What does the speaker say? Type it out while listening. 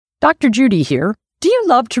Dr. Judy here. Do you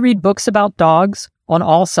love to read books about dogs on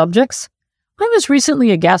all subjects? I was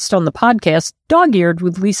recently a guest on the podcast Dog-Eared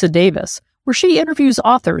with Lisa Davis, where she interviews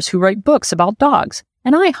authors who write books about dogs,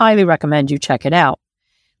 and I highly recommend you check it out.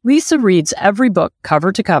 Lisa reads every book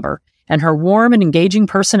cover to cover, and her warm and engaging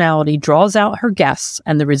personality draws out her guests,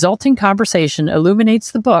 and the resulting conversation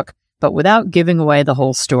illuminates the book, but without giving away the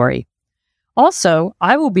whole story. Also,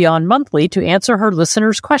 I will be on monthly to answer her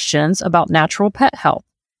listeners' questions about natural pet health.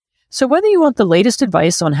 So whether you want the latest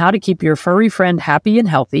advice on how to keep your furry friend happy and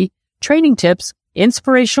healthy, training tips,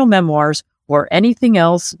 inspirational memoirs, or anything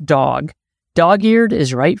else Dog-Eared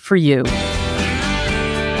is right for you.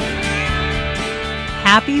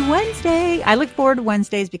 Happy Wednesday. I look forward to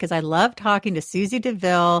Wednesdays because I love talking to Susie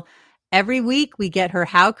deVille. Every week we get her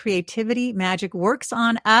How Creativity Magic Works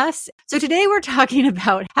on Us. So today we're talking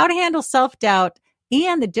about how to handle self-doubt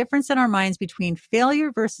and the difference in our minds between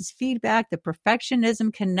failure versus feedback, the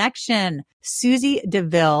perfectionism connection. Susie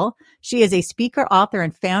deVille, she is a speaker, author,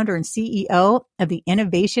 and founder and CEO of the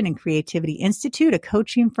Innovation and Creativity Institute, a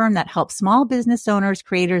coaching firm that helps small business owners,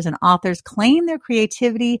 creators, and authors claim their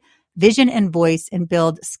creativity, vision, and voice and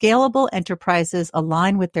build scalable enterprises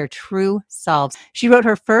aligned with their true selves. She wrote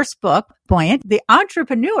her first book, Buoyant, The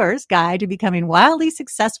Entrepreneur's Guide to Becoming Wildly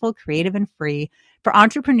Successful, Creative, and Free, for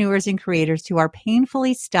entrepreneurs and creators who are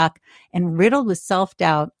painfully stuck and riddled with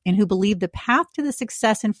self-doubt and who believe the path to the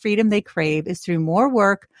success and freedom they crave is through more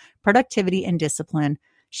work, productivity, and discipline.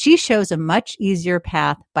 She shows a much easier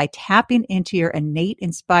path by tapping into your innate,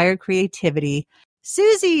 inspired creativity.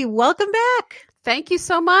 Susie, welcome back. Thank you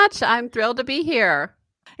so much. I'm thrilled to be here.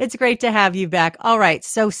 It's great to have you back. All right.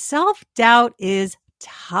 So self-doubt is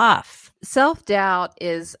tough. Self-doubt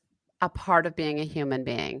is a part of being a human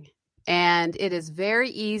being. And it is very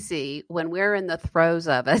easy when we're in the throes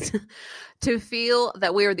of it to feel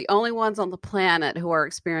that we are the only ones on the planet who are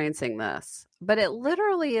experiencing this. But it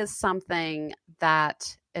literally is something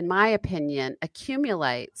that, in my opinion,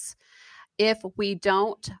 accumulates if we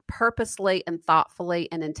don't purposely and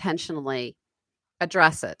thoughtfully and intentionally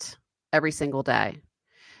address it every single day.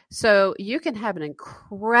 So you can have an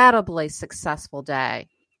incredibly successful day,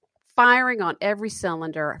 firing on every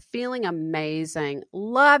cylinder, feeling amazing,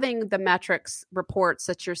 loving the metrics reports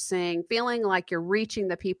that you're seeing, feeling like you're reaching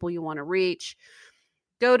the people you want to reach,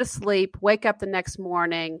 go to sleep, wake up the next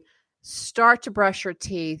morning, start to brush your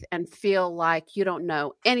teeth, and feel like you don't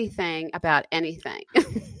know anything about anything.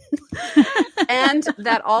 And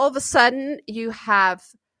that all of a sudden you have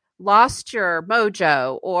lost your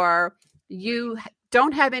mojo, or you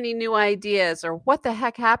don't have any new ideas, or what the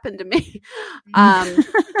heck happened to me?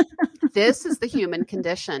 This is the human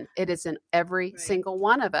condition. It is in every single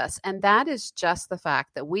one of us. And that is just the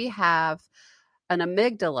fact that we have an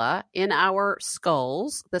amygdala in our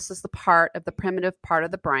skulls. This is the part of the primitive part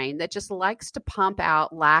of the brain that just likes to pump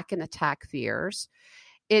out lack and attack fears.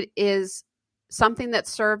 It is something that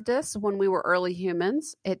served us when we were early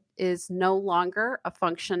humans. It is no longer a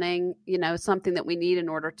functioning, something that we need in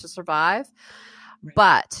order to survive. Right.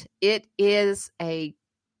 But it is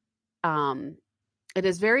it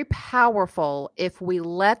is very powerful if we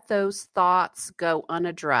let those thoughts go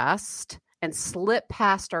unaddressed and slip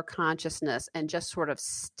past our consciousness and just sort of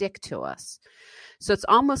stick to us. So it's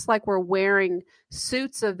almost like we're wearing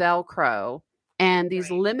suits of Velcro, and these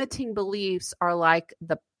limiting beliefs are like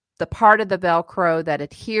the part of the Velcro that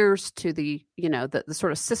adheres to the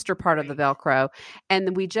sort of sister part of the Velcro. And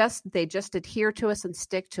then they just adhere to us and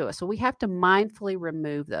stick to us. So we have to mindfully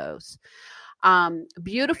remove those.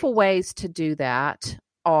 Beautiful ways to do that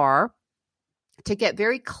are to get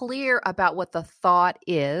very clear about what the thought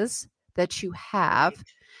is that you have.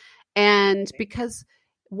 And because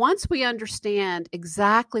once we understand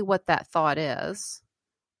exactly what that thought is,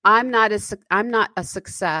 I'm not a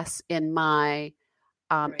success in my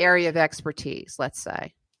area of expertise, let's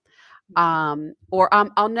say, or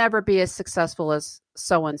I'll never be as successful as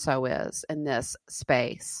so-and-so is in this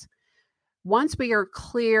space. Once we are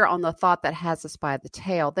clear on the thought that has us by the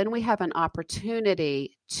tail, then we have an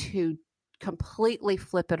opportunity to completely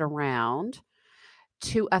flip it around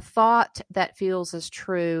to a thought that feels as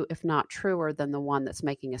true, if not truer, than the one that's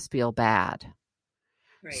making us feel bad.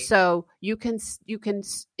 Right. So you can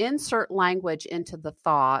insert language into the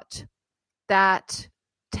thought that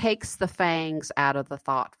takes the fangs out of the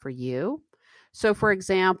thought for you. So, for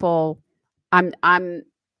example, I'm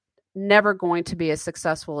never going to be as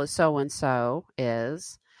successful as so-and-so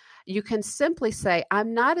is. You can simply say,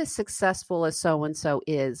 I'm not as successful as so-and-so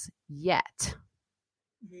is yet.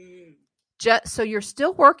 Mm-hmm. So you're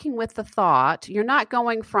still working with the thought. You're not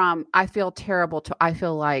going from, I feel terrible to, I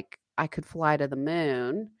feel like I could fly to the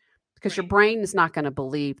moon, because your brain is not going to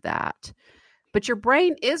believe that. But your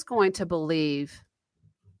brain is going to believe,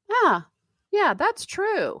 yeah, that's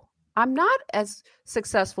true. I'm not as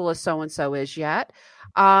successful as so-and-so is yet.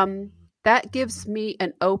 That gives me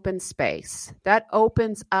an open space. That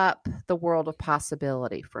opens up the world of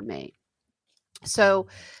possibility for me. So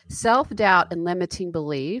self-doubt and limiting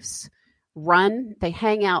beliefs they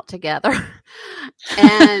hang out together.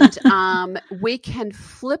 And we can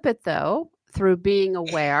flip it, though, through being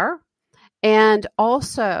aware and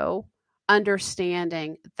also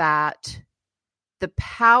understanding that the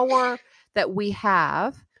power that we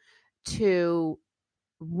have to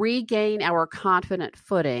regain our confident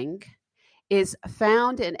footing is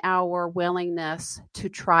found in our willingness to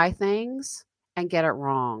try things and get it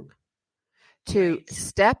wrong, to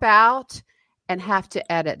step out and have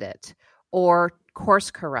to edit it or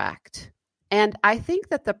course correct. And I think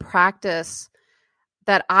that the practice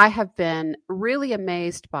that I have been really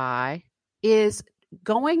amazed by is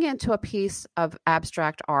going into a piece of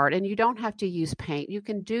abstract art, and you don't have to use paint. You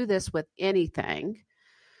can do this with anything.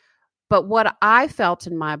 But what I felt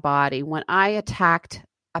in my body when I attacked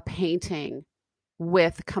a painting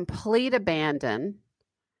with complete abandon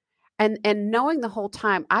and knowing the whole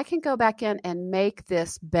time, I can go back in and make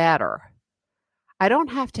this better. I don't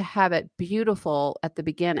have to have it beautiful at the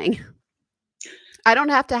beginning. I don't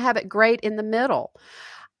have to have it great in the middle.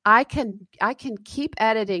 I can keep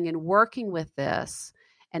editing and working with this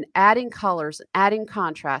and adding colors, adding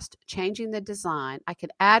contrast, changing the design. I can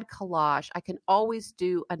add collage. I can always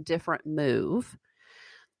do a different move.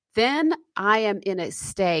 Then I am in a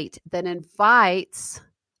state that invites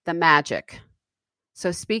the magic.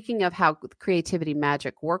 So speaking of how creativity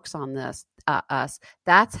magic works on us,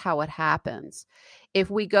 that's how it happens. If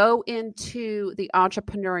we go into the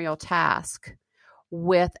entrepreneurial task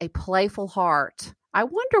with a playful heart, I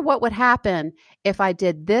wonder what would happen if I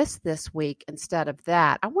did this week instead of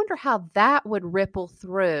that. I wonder how that would ripple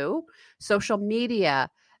through social media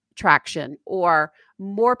traction or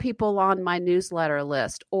more people on my newsletter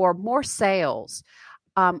list or more sales.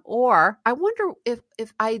 Or I wonder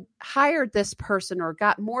if I hired this person or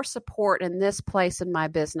got more support in this place in my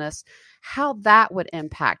business, how that would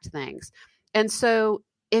impact things. And so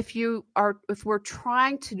if we're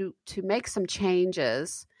trying to make some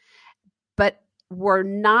changes, but we're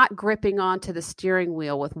not gripping onto the steering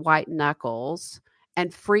wheel with white knuckles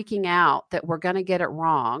and freaking out that we're going to get it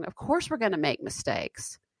wrong, of course we're going to make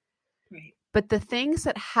mistakes. Right. But the things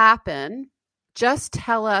that happen just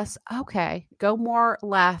tell us, okay, go more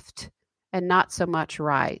left and not so much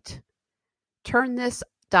right. Turn this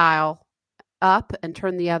dial up and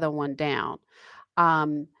turn the other one down.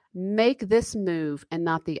 Make this move and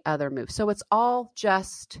not the other move. So it's all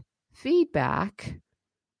just feedback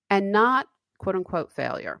and not quote unquote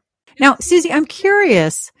failure. Now, Susie, I'm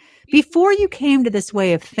curious, before you came to this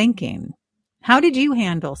way of thinking, how did you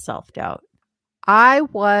handle self-doubt? I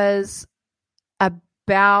was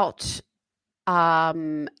about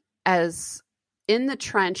as in the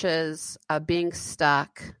trenches of being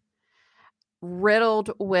stuck,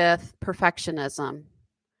 riddled with perfectionism,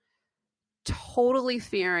 totally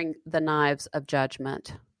fearing the knives of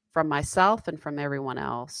judgment from myself and from everyone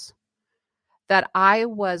else, that I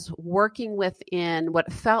was working within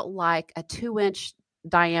what felt like a 2-inch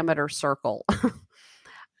diameter circle.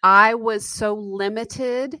 I was so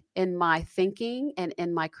limited in my thinking and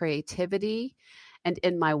in my creativity and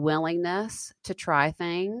in my willingness to try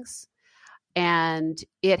things. And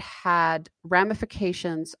it had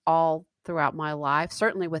ramifications all throughout my life,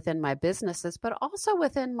 certainly within my businesses, but also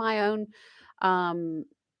within my own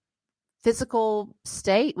physical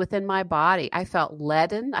state within my body. I felt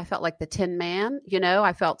leaden. I felt like the Tin Man.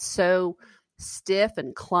 I felt so stiff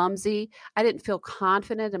and clumsy. I didn't feel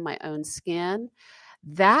confident in my own skin.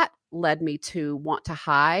 That led me to want to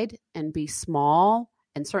hide and be small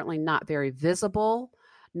and certainly not very visible,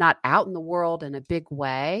 not out in the world in a big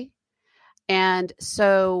way. And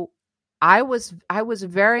so I was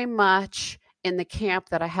very much in the camp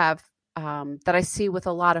that I have, that I see with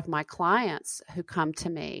a lot of my clients who come to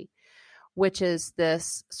me, which is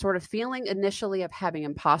this sort of feeling initially of having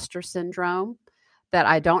imposter syndrome, that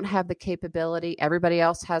I don't have the capability. Everybody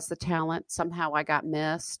else has the talent. Somehow I got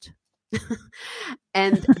missed.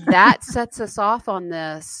 And that sets us off on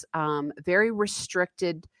this very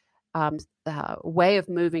restricted way of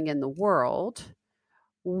moving in the world,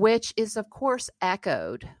 which is, of course,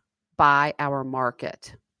 echoed by our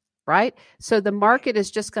market, right? So the market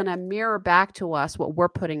is just going to mirror back to us what we're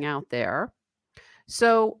putting out there.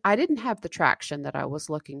 So I didn't have the traction that I was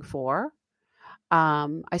looking for.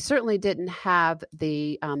 I certainly didn't have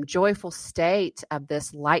the joyful state of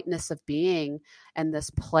this lightness of being and this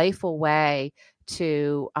playful way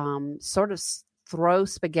to sort of throw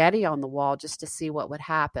spaghetti on the wall just to see what would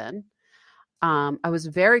happen. I was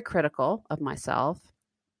very critical of myself,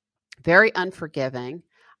 very unforgiving.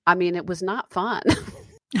 I mean, it was not fun.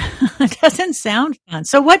 It doesn't sound fun.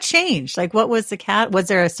 So what changed? Like, what was was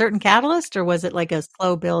there a certain catalyst, or was it like a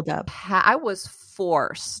slow buildup? I was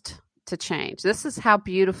forced to change. This is how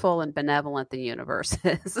beautiful and benevolent the universe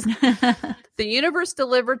is. The universe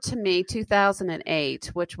delivered to me 2008,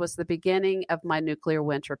 which was the beginning of my nuclear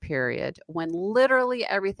winter period, when literally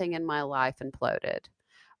everything in my life imploded.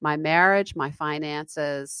 My marriage, my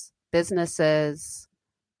finances, businesses,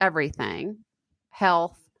 everything,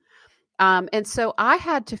 health. And so I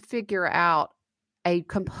had to figure out a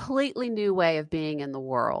completely new way of being in the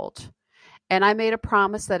world. And I made a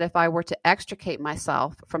promise that if I were to extricate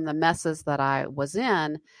myself from the messes that I was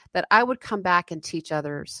in, that I would come back and teach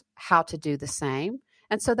others how to do the same.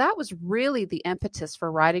 And so that was really the impetus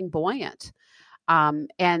for writing Buoyant,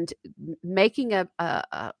 and making a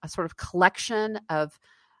sort of collection of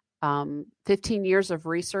 15 years of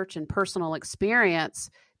research and personal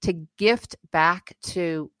experience to gift back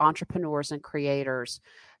to entrepreneurs and creators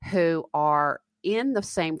who are in the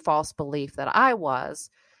same false belief that I was,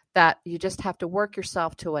 that you just have to work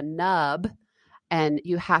yourself to a nub and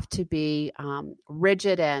you have to be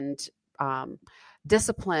rigid and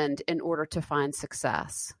disciplined in order to find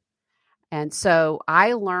success. And so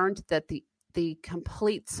I learned that the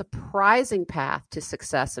complete surprising path to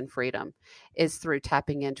success and freedom is through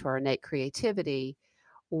tapping into our innate creativity,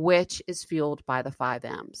 which is fueled by the 5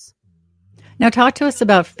 M's. Now talk to us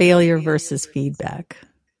about failure versus feedback.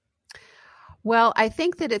 Well, I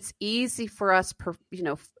think that it's easy for us,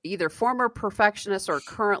 either former perfectionists or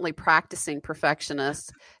currently practicing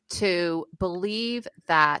perfectionists, to believe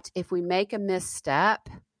that if we make a misstep,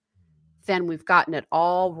 then we've gotten it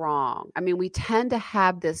all wrong. I mean, we tend to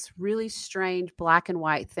have this really strange black and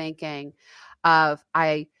white thinking of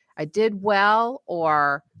I did well,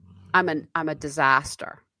 or I'm a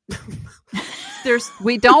disaster.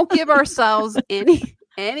 We don't give ourselves any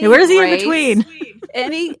where's the in between?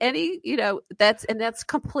 That's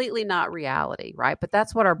completely not reality, right? But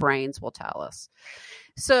that's what our brains will tell us.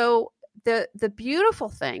 So the beautiful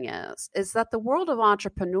thing is that the world of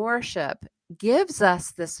entrepreneurship gives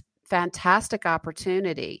us this fantastic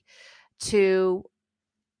opportunity to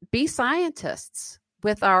be scientists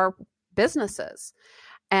with our businesses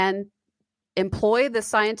and employ the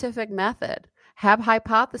scientific method, have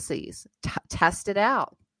hypotheses, test it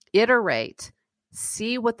out, iterate,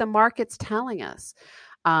 see what the market's telling us,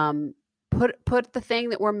 put the thing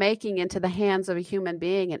that we're making into the hands of a human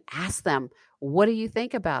being and ask them, what do you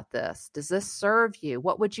think about this? Does this serve you?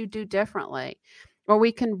 What would you do differently? Or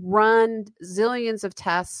we can run zillions of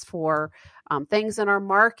tests for things in our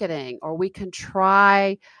marketing, or we can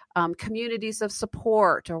try communities of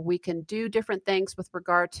support, or we can do different things with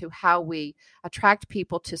regard to how we attract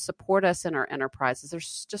people to support us in our enterprises.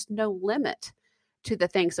 There's just no limit to the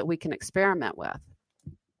things that we can experiment with.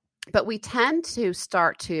 But we tend to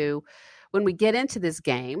when we get into this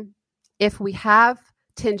game, if we have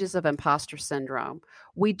tinges of imposter syndrome,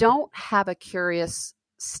 we don't have a curious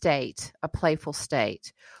state, a playful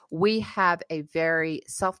state. We have a very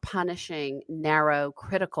self-punishing, narrow,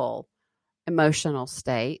 critical, emotional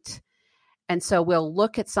state. And so we'll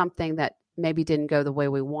look at something that maybe didn't go the way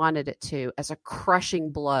we wanted it to as a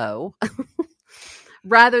crushing blow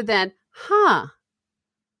rather than,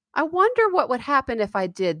 I wonder what would happen if I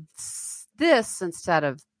did this instead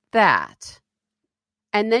of that.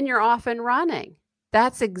 And then you're off and running.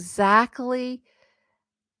 That's exactly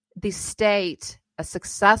the state a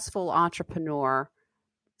successful entrepreneur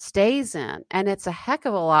stays in. And it's a heck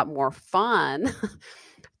of a lot more fun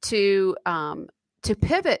to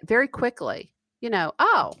pivot very quickly.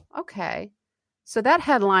 Oh, okay. So that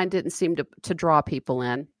headline didn't seem to draw people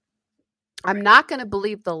in. I'm not going to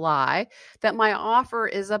believe the lie that my offer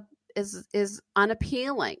is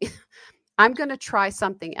unappealing. I'm going to try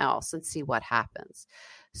something else and see what happens.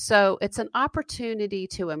 So it's an opportunity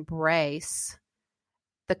to embrace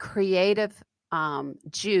the creative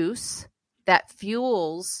juice that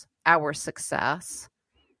fuels our success.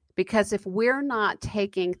 Because if we're not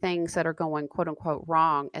taking things that are going quote unquote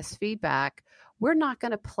wrong as feedback, we're not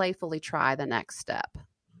going to playfully try the next step.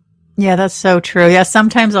 Yeah, that's so true. Yeah,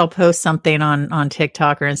 sometimes I'll post something on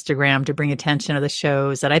TikTok or Instagram to bring attention to the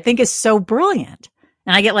shows that I think is so brilliant.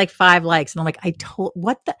 And I get like 5 likes and I'm like,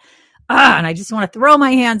 and I just want to throw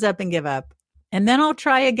my hands up and give up. And then I'll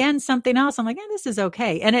try again something else. I'm like, this is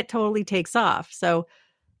okay. And it totally takes off. So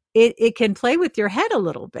it can play with your head a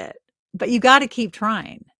little bit, but you got to keep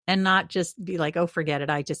trying and not just be like, oh, forget it.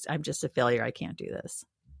 I'm just a failure. I can't do this.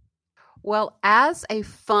 Well, as a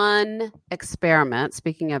fun experiment,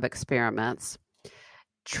 speaking of experiments,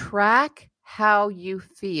 track how you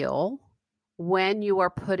feel when you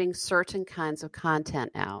are putting certain kinds of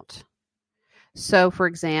content out. So, for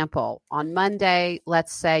example, on Monday,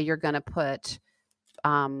 let's say you're going to put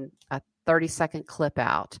a 30-second clip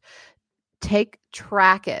out.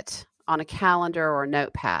 Track it on a calendar or a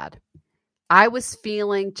notepad. I was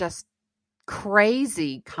feeling just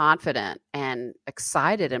crazy confident and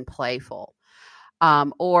excited and playful.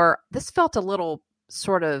 Or this felt a little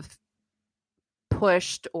sort of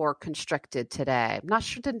pushed or constricted today. I'm not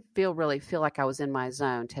sure, didn't really feel like I was in my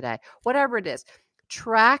zone today. Whatever it is,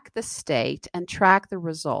 track the state and track the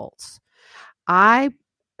results. I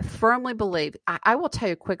firmly believe, I will tell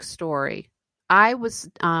you a quick story. I was,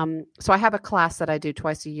 so I have a class that I do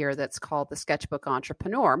twice a year that's called the Sketchbook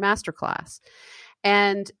Entrepreneur Masterclass.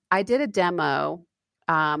 And I did a demo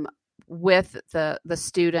with the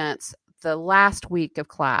students the last week of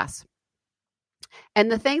class. And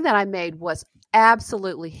the thing that I made was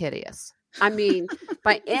absolutely hideous. I mean,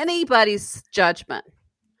 by anybody's judgment.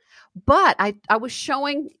 But I was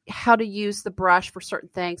showing how to use the brush for certain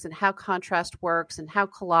things and how contrast works and how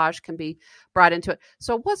collage can be brought into it.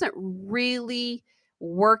 So I wasn't really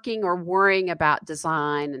working or worrying about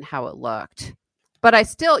design and how it looked. But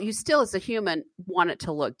you still as a human want it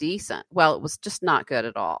to look decent. Well, it was just not good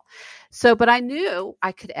at all. So, but I knew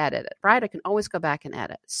I could edit it, right? I can always go back and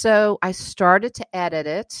edit. So I started to edit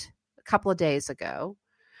it a couple of days ago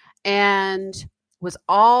and was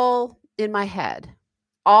all in my head,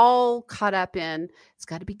 all caught up in, it's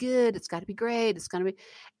got to be good. It's got to be great. It's going to be,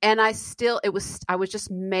 and I was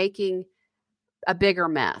just making a bigger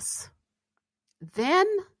mess. Then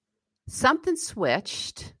something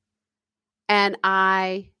switched and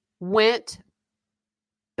I went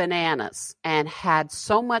bananas and had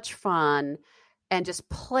so much fun and just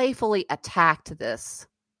playfully attacked this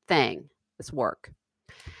work.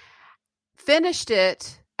 Finished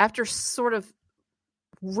it after sort of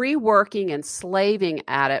reworking and slaving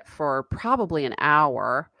at it for probably an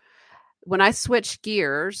hour. When I switched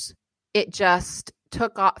gears, it just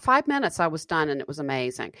took 5 minutes. I was done and it was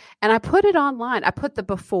amazing. And I put it online. I put the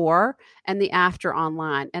before and the after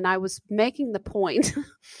online. And I was making the point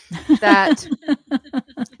that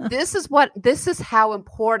this is how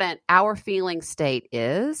important our feeling state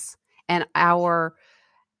is and our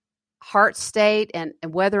heart state and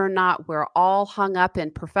whether or not we're all hung up in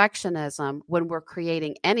perfectionism when we're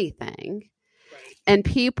creating anything. Right. And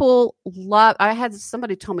people I had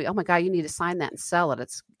somebody told me, oh my God, you need to sign that and sell it.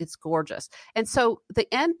 It's gorgeous. And so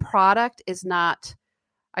the end product is not,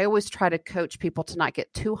 I always try to coach people to not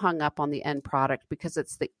get too hung up on the end product because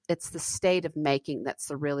it's the state of making that's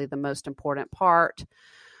really the most important part.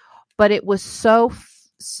 But it was so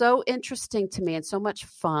interesting to me and so much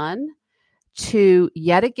fun to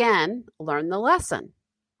yet again learn the lesson,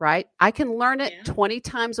 right? I can learn it 20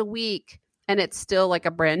 times a week and it's still like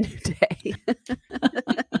a brand new day.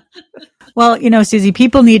 Well, Susie,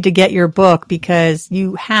 people need to get your book because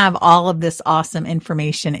you have all of this awesome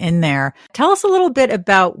information in there. Tell us a little bit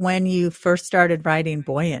about when you first started writing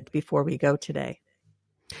Buoyant before we go today.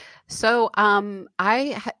 So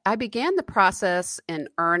I began the process in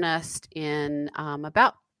earnest in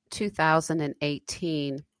about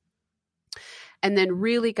 2018. And then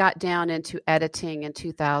really got down into editing in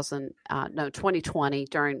 2020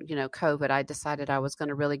 during, COVID. I decided I was going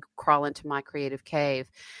to really crawl into my creative cave.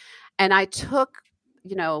 And I took,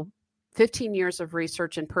 15 years of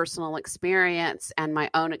research and personal experience and my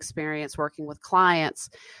own experience working with clients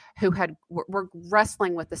who were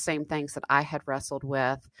wrestling with the same things that I had wrestled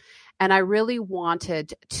with. And I really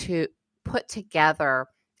wanted to put together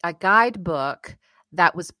a guidebook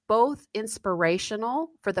that was both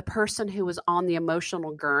inspirational for the person who was on the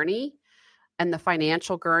emotional gurney and the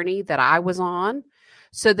financial gurney that I was on,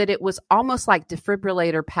 so that it was almost like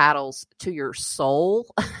defibrillator paddles to your soul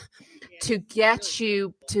to get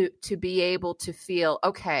you to be able to feel,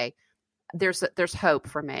 okay, there's hope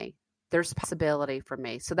for me. There's possibility for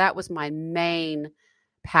me. So that was my main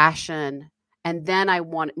passion. And then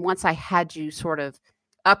once I had you sort of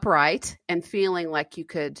upright and feeling like you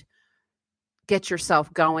could get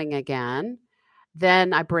yourself going again,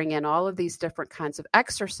 then I bring in all of these different kinds of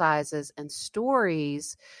exercises and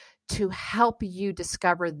stories to help you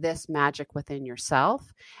discover this magic within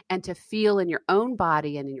yourself and to feel in your own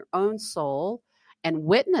body and in your own soul and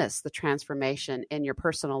witness the transformation in your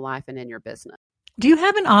personal life and in your business. Do you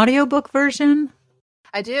have an audiobook version?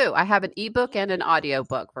 I do. I have an ebook and an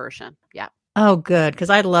audiobook version. Yeah. Oh, good. Because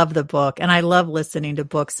I love the book and I love listening to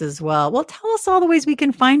books as well. Well, tell us all the ways we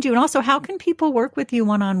can find you. And also, how can people work with you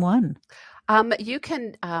one-on-one? You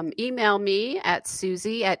can email me at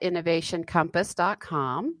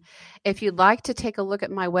susie@innovationcompass.com. If you'd like to take a look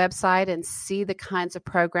at my website and see the kinds of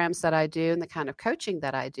programs that I do and the kind of coaching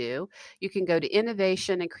that I do, you can go to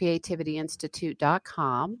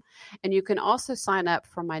innovationandcreativityinstitute.com. And you can also sign up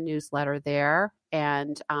for my newsletter there,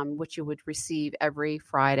 and which you would receive every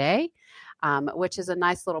Friday, which is a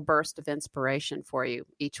nice little burst of inspiration for you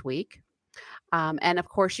each week. And of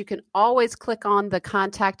course, you can always click on the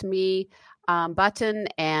Contact Me button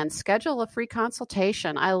and schedule a free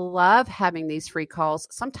consultation. I love having these free calls.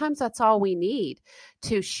 Sometimes that's all we need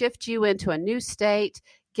to shift you into a new state,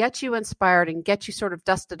 get you inspired, and get you sort of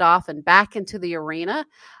dusted off and back into the arena.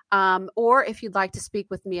 Or if you'd like to speak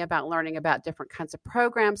with me about learning about different kinds of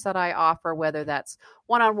programs that I offer, whether that's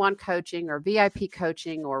one-on-one coaching or VIP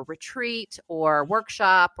coaching or retreat or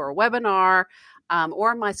workshop or webinar,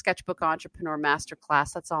 or my Sketchbook Entrepreneur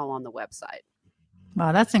Masterclass, that's all on the website.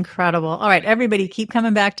 Wow, that's incredible. All right, everybody keep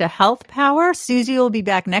coming back to Health Power. Susie will be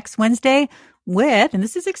back next Wednesday with, and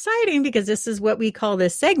this is exciting because this is what we call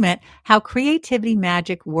this segment, How Creativity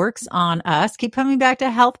Magic Works on Us. Keep coming back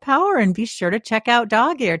to Health Power and be sure to check out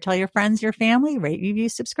Dog Ear. Tell your friends, your family, rate, review,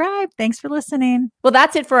 subscribe. Thanks for listening. Well,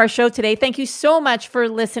 that's it for our show today. Thank you so much for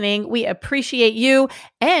listening. We appreciate you,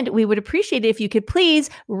 and we would appreciate it if you could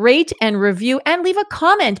please rate and review and leave a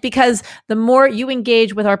comment, because the more you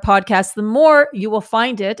engage with our podcast, the more you will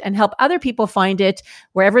find it and help other people find it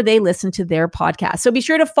wherever they listen to their podcast. So be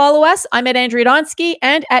sure to follow us. I'm at Andrea Donsky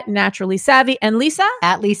and at Naturally Savvy, and Lisa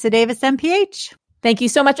At Lisa Davis, MPH. Thank you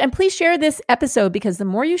so much. And please share this episode, because the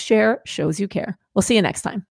more you share shows you care. We'll see you next time.